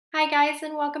guys,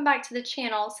 and welcome back to the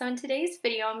channel. So in today's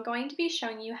video I'm going to be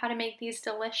showing you how to make these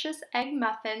delicious egg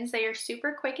muffins. They are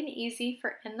super quick and easy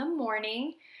for in the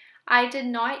morning. I did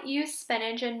not use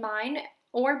spinach in mine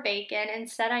or bacon.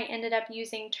 Instead I ended up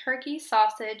using turkey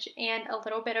sausage and a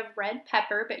little bit of red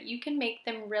pepper, but you can make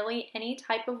them really any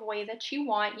type of way that you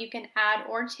want. You can add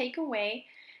or take away.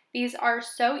 These are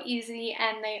so easy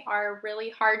and they are really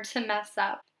hard to mess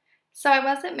up. So I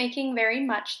wasn't making very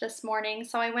much this morning,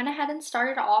 so I went ahead and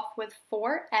started off with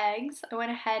 4 eggs. I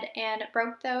went ahead and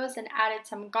broke those and added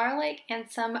some garlic and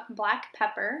some black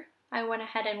pepper. I went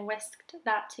ahead and whisked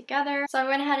that together. So I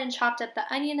went ahead and chopped up the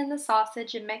onion and the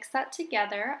sausage and mixed that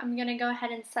together. I'm going to go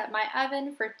ahead and set my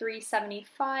oven for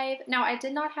 375. Now I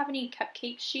did not have any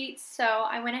cupcake sheets, so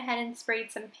I went ahead and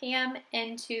sprayed some Pam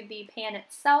into the pan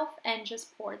itself and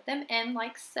just poured them in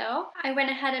like so. I went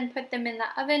ahead and put them in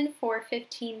the oven for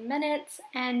 15 minutes,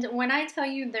 and when I tell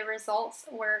you the results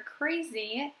were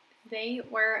crazy, they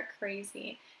were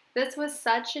crazy. This was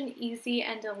such an easy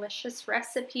and delicious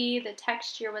recipe. The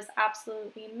texture was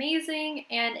absolutely amazing,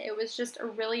 and it was just a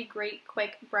really great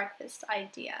quick breakfast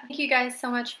idea. Thank you guys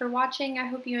so much for watching. I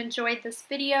hope you enjoyed this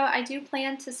video. I do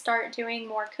plan to start doing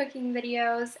more cooking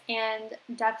videos and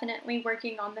definitely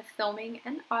working on the filming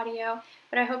and audio,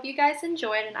 but I hope you guys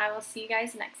enjoyed, and I will see you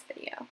guys next video.